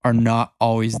 are not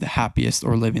always the happiest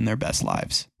or living their best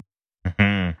lives.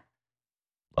 Mhm.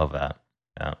 Love that.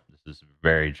 Yeah, this is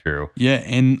very true. Yeah,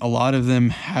 and a lot of them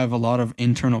have a lot of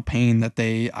internal pain that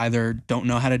they either don't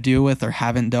know how to deal with or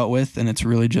haven't dealt with, and it's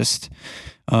really just,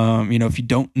 if you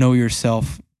don't know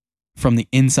yourself from the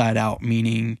inside out,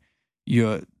 meaning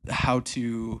how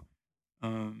to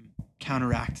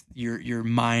counteract your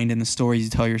mind and the stories you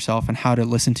tell yourself, and how to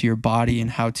listen to your body,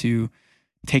 and how to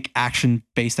take action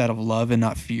based out of love and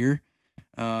not fear,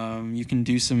 you can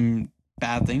do some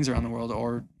bad things around the world,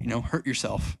 or hurt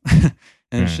yourself.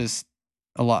 And it's just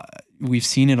a lot. We've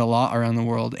seen it a lot around the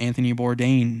world. Anthony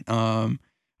Bourdain.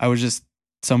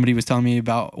 Somebody was telling me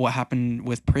about what happened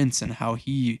with Prince and how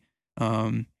he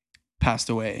passed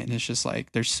away, and it's just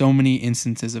like there's so many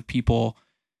instances of people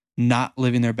not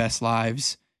living their best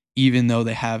lives, even though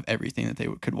they have everything that they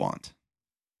could want.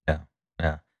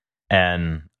 Yeah.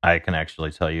 And I can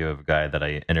actually tell you of a guy that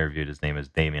I interviewed. His name is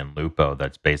Damian Lupo.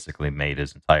 That's basically made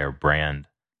his entire brand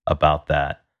about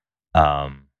that.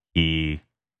 He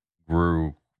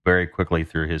grew very quickly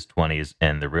through his 20s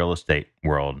in the real estate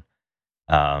world,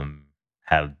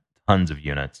 had tons of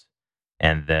units.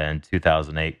 And then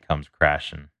 2008 comes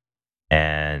crashing,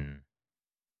 and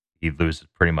he loses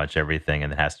pretty much everything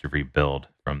and has to rebuild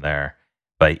from there.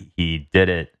 But he did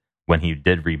it when he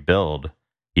did rebuild,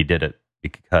 he did it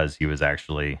because he was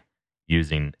actually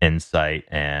using insight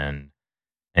and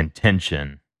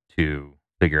intention to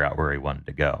figure out where he wanted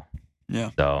to go. Yeah.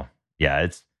 So yeah,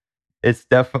 it's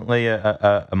definitely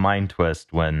a mind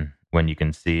twist when you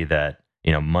can see that,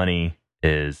 money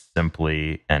is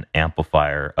simply an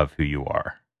amplifier of who you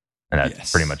are. And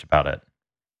that's pretty much about it.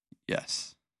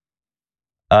 Yes.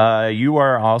 You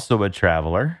are also a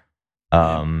traveler.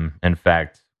 In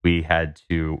fact, we had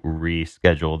to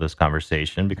reschedule this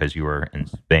conversation because you were in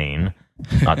Spain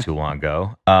not too long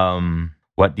ago.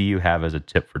 What do you have as a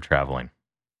tip for traveling?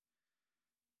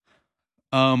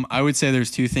 I would say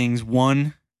there's two things.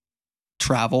 One,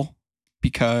 travel,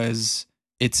 because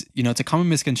it's a common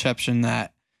misconception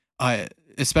that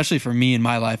especially for me in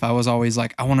my life, I was always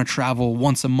like, I want to travel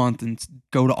once a month and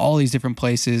go to all these different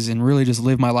places and really just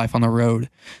live my life on the road.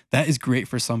 That is great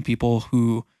for some people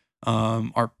who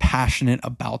are passionate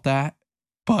about that.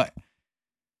 But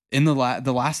in the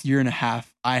last year and a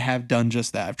half, I have done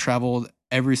just that. I've traveled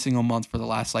every single month for the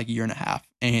last year and a half,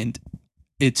 and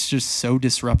it's just so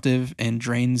disruptive and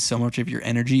drains so much of your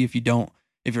energy if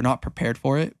you're not prepared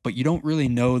for it. But you don't really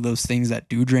know those things that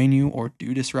do drain you or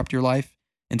do disrupt your life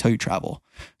until you travel.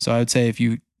 So I would say if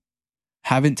you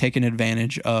haven't taken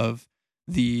advantage of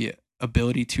the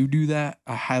ability to do that,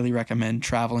 I highly recommend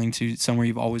traveling to somewhere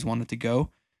you've always wanted to go,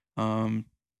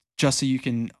 just so you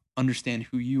can understand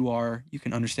who you are. You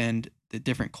can understand the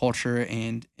different culture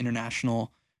and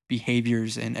international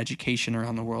behaviors and education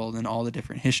around the world and all the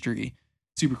different history.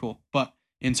 Super cool. But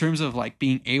in terms of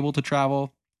being able to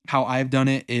travel, how I've done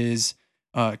it is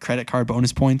credit card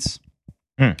bonus points.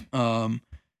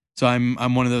 So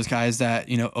I'm one of those guys that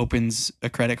opens a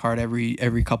credit card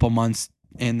every couple months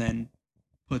and then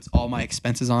puts all my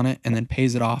expenses on it and then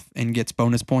pays it off and gets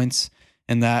bonus points.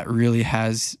 And that really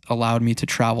has allowed me to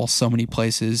travel so many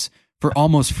places for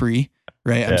almost free,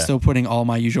 right? Yeah. I'm still putting all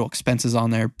my usual expenses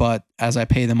on there, but as I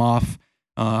pay them off,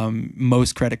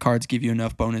 most credit cards give you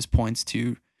enough bonus points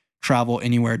to travel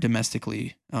anywhere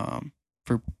domestically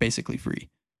for basically free.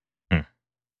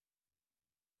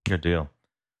 Good deal.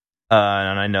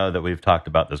 And I know that we've talked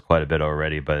about this quite a bit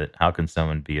already, but how can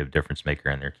someone be a difference maker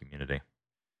in their community?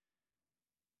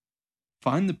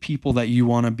 Find the people that you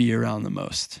want to be around the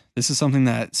most. This is something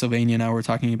that Sylvania and I were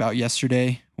talking about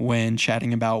yesterday when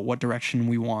chatting about what direction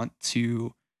we want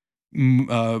to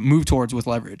move towards with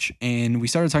Leverage. And we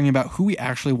started talking about who we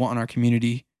actually want in our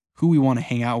community, who we want to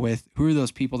hang out with, who are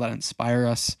those people that inspire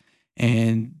us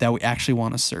and that we actually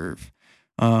want to serve.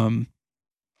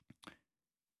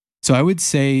 So I would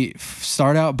say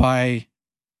start out by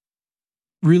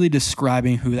really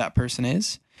describing who that person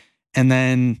is, and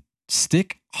then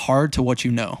stick hard to what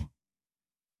you know.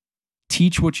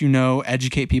 Teach what you know,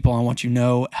 educate people on what you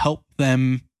know, help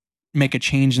them make a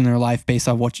change in their life based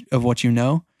on what you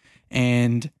know.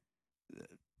 And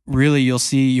really you'll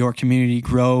see your community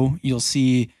grow. You'll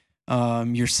see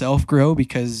yourself grow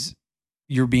because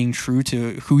you're being true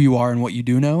to who you are and what you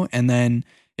do know. And then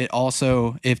it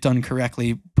also, if done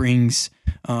correctly, brings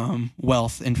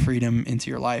wealth and freedom into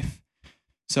your life.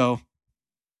 So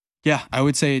yeah, I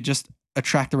would say just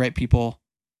attract the right people,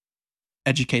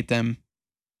 educate them,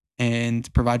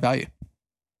 and provide value.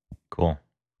 Cool.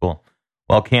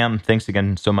 Well, Cam, thanks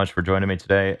again so much for joining me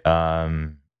today.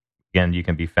 Again, you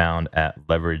can be found at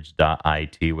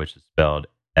LVRG.IT, which is spelled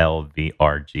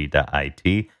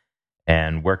LVRG.IT.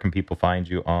 And where can people find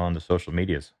you on the social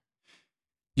medias?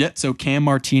 Yeah, so Cam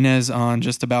Martinez on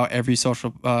just about every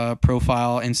social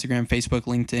profile, Instagram, Facebook,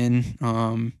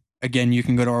 LinkedIn. Again, you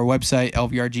can go to our website,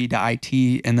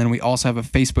 LVRG.IT, and then we also have a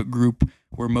Facebook group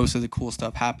where most of the cool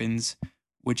stuff happens,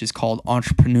 which is called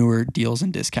Entrepreneur Deals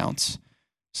and Discounts.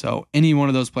 So any one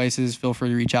of those places, feel free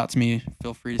to reach out to me.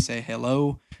 Feel free to say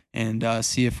hello and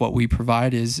see if what we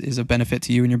provide is a benefit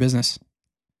to you and your business.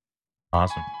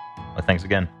 Awesome. Well, thanks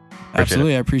again.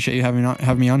 Absolutely. I appreciate you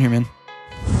having me on here, man.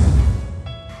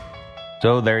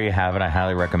 So there you have it. I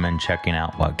highly recommend checking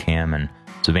out what Cam and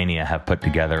Sylvania have put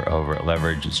together over at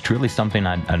Leverage. It's truly something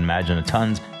I'd imagine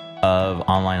tons of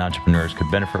online entrepreneurs could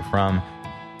benefit from,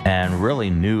 and really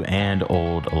new and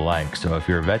old alike. So if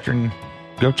you're a veteran,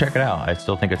 go check it out. I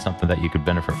still think it's something that you could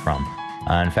benefit from.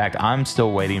 In fact, I'm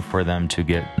still waiting for them to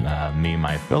get me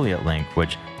my affiliate link,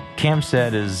 which Cam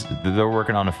said is they're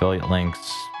working on affiliate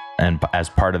links and as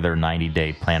part of their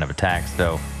 90-day plan of attack.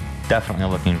 So definitely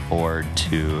looking forward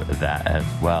to that as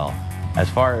well. As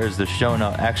far as the show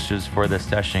note extras for this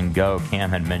session go,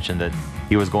 Cam had mentioned that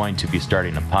he was going to be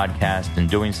starting a podcast. In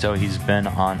doing so, he's been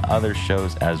on other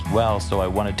shows as well. So I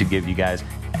wanted to give you guys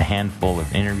a handful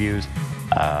of interviews.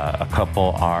 A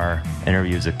couple are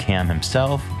interviews of Cam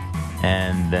himself,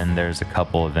 and then there's a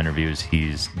couple of interviews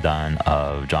he's done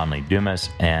of John Lee Dumas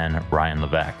and Ryan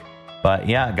Levesque. But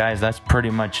yeah, guys, that's pretty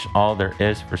much all there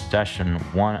is for session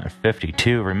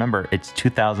 152. Remember, it's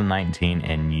 2019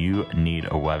 and you need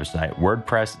a website.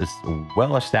 WordPress is a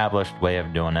well-established way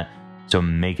of doing it, so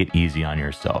make it easy on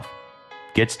yourself.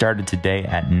 Get started today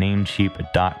at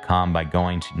Namecheap.com by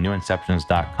going to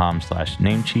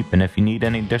newinceptions.com/Namecheap. And if you need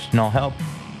any additional help,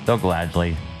 they'll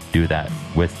gladly do that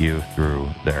with you through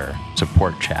their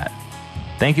support chat.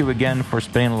 Thank you again for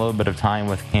spending a little bit of time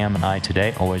with Cam and I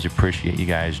today. Always appreciate you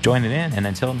guys joining in. And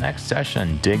until next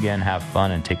session, dig in, have fun,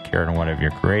 and take care of whatever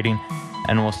you're creating.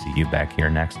 And we'll see you back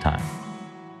here next time.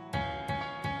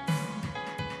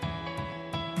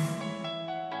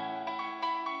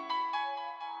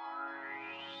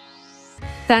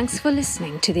 Thanks for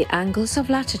listening to the Angles of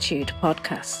Latitude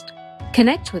podcast.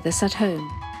 Connect with us at home,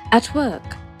 at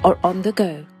work, or on the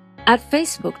go at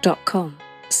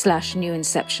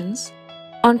facebook.com/newinceptions,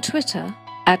 on Twitter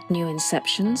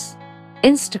 @newinceptions,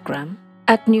 Instagram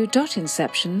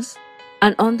 @new.inceptions,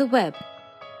 and on the web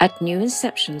at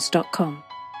newinceptions.com.